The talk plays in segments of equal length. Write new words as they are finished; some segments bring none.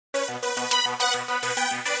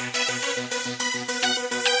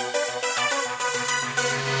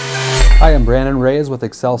Hi, I'm Brandon Reyes with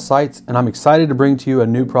AXCEL Sights, and I'm excited to bring to you a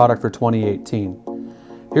new product for 2018.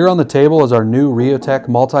 Here on the table is our new RheoTech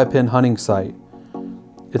multi-pin hunting sight.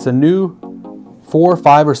 It's a new 4,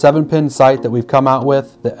 5, or 7 pin sight that we've come out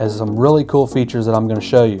with that has some really cool features that I'm going to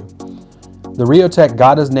show you. The RheoTech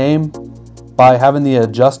got its name by having the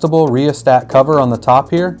adjustable Rheostat cover on the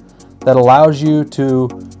top here that allows you to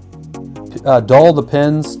dull the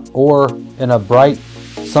pins, or in a bright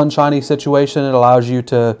sunshiny situation it allows you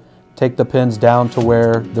to take the pins down to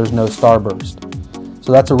where there's no starburst.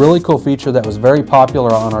 So that's a really cool feature that was very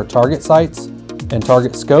popular on our target sights and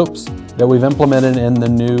target scopes that we've implemented in the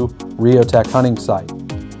new RheoTech hunting sight.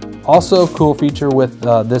 Also a cool feature with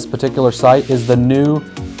this particular sight is the new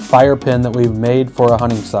FirePin that we've made for a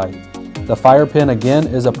hunting sight. The FirePin again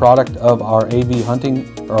is a product of our AV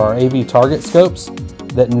hunting or our AV target scopes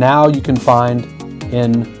that now you can find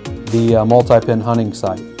in the multi-pin hunting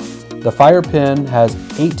sight. The FirePin has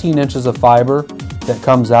 18 inches of fiber that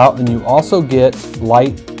comes out, and you also get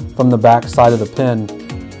light from the back side of the pin,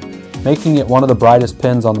 making it one of the brightest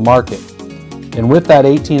pins on the market. And with that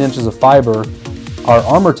 18 inches of fiber, our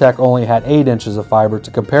ArmorTech only had 8 inches of fiber to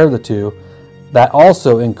compare the two. That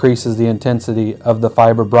also increases the intensity of the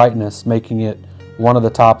fiber brightness, making it one of the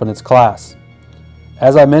top in its class.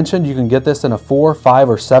 As I mentioned, you can get this in a 4, 5,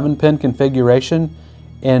 or 7 pin configuration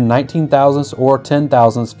in 19 thousandths or 10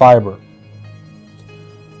 thousandths fiber.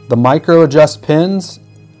 The micro adjust pins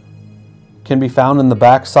can be found in the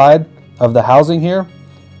back side of the housing here.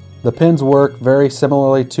 The pins work very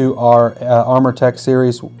similarly to our ArmorTech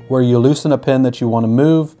series, where you loosen a pin that you want to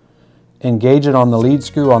move, engage it on the lead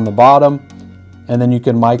screw on the bottom, and then you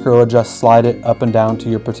can micro adjust, slide it up and down to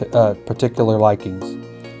your particular likings.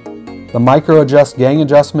 The micro adjust gang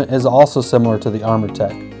adjustment is also similar to the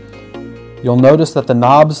ArmorTech. You'll notice that the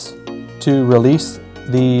knobs to release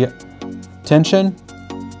the tension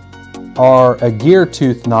are a gear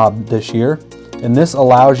tooth knob this year, and this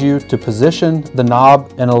allows you to position the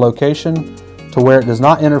knob in a location to where it does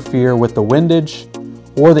not interfere with the windage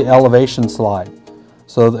or the elevation slide.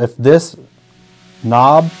 So if this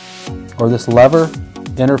knob or this lever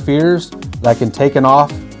interferes, I can take it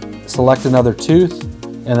off, select another tooth,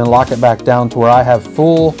 and then lock it back down to where I have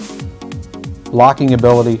full locking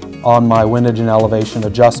ability on my windage and elevation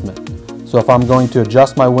adjustment. So if I'm going to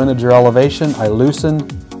adjust my windage or elevation, I loosen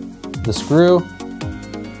the screw,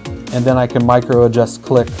 and then I can micro adjust,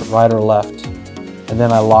 click right or left, and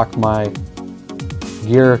then I lock my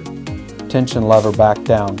gear tension lever back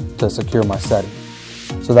down to secure my setting.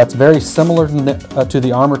 So that's very similar to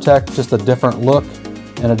the ArmorTech, just a different look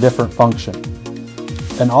and a different function.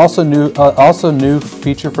 And also new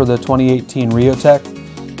feature for the 2018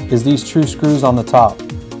 RheoTech is these true screws on the top.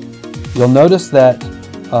 You'll notice that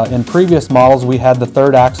in previous models we had the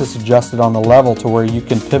third axis adjusted on the level to where you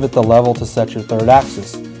can pivot the level to set your third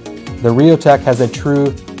axis. The RheoTech has a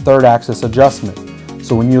true third axis adjustment.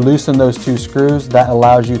 So when you loosen those two screws, that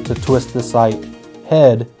allows you to twist the sight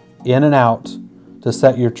head in and out to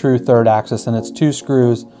set your true third axis, and it's 2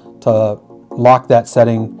 screws to lock that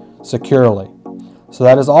setting securely. So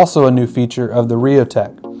that is also a new feature of the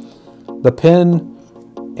RheoTech. The pin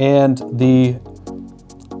and the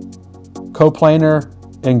co-planar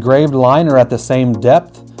engraved line are at the same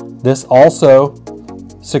depth. This also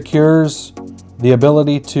secures the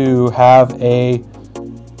ability to have a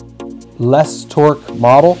less torque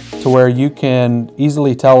model to where you can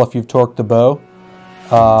easily tell if you've torqued the bow.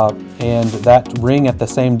 And that ring at the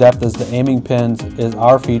same depth as the aiming pins is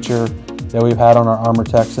our feature that we've had on our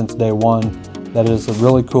ArmorTech since day one. That is a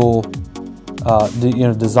really cool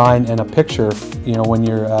design and a picture when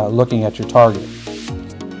you're looking at your target.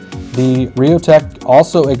 The RheoTech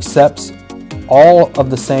also accepts all of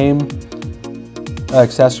the same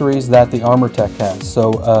accessories that the ArmorTech has.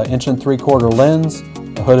 So 1 3/4 lens,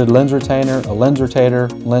 a hooded lens retainer, a lens rotator,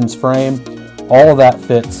 lens frame, all of that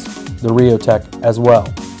fits the RheoTech as well.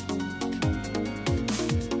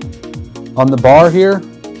 On the bar here,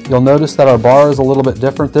 you'll notice that our bar is a little bit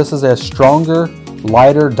different. This is a stronger,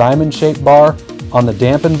 lighter diamond-shaped bar on the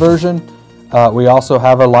dampened version. We also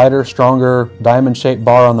have a lighter, stronger diamond-shaped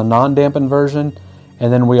bar on the non-dampened version,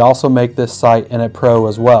 and then we also make this sight in a Pro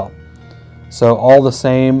as well. So all the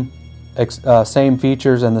same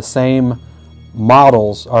features and the same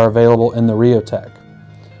models are available in the RheoTech.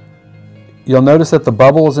 You'll notice that the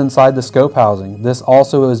bubble is inside the scope housing. This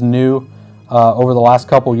also is new. Over the last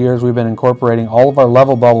couple years, we've been incorporating all of our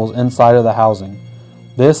level bubbles inside of the housing.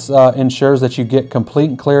 This ensures that you get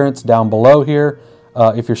complete clearance down below here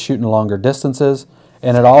if you're shooting longer distances,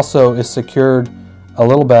 and it also is secured a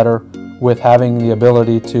little better with having the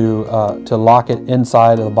ability to lock it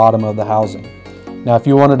inside of the bottom of the housing. Now if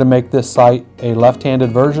you wanted to make this sight a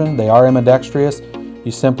left-handed version, they are ambidextrous.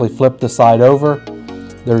 You simply flip the sight over.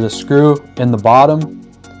 There's a screw in the bottom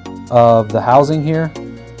of the housing here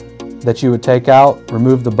that you would take out,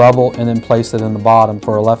 remove the bubble, and then place it in the bottom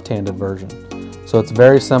for a left-handed version. So it's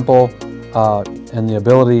very simple, and the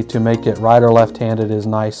ability to make it right or left-handed is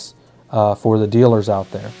nice for the dealers out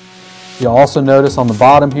there. You'll also notice on the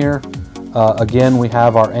bottom here, again, we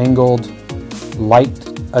have our angled light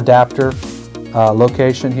adapter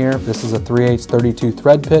location here. This is a 3/8 32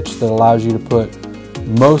 thread pitch that allows you to put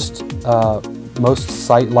most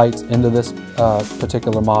sight lights into this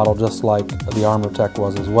particular model, just like the ArmorTech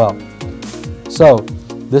was as well. So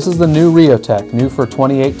this is the new RheoTech, new for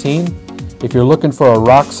 2018. If you're looking for a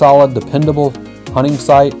rock solid, dependable hunting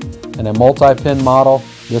sight and a multi-pin model,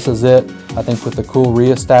 this is it. I think with the cool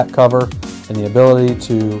Rheostat cover and the ability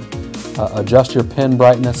to adjust your pin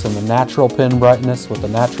brightness and the natural pin brightness with the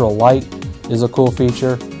natural light is a cool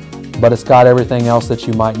feature, but it's got everything else that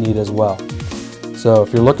you might need as well. So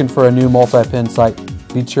if you're looking for a new multi-pin sight,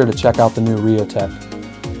 be sure to check out the new RheoTech.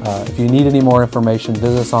 If you need any more information,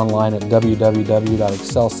 visit us online at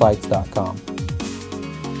www.axcelsights.com.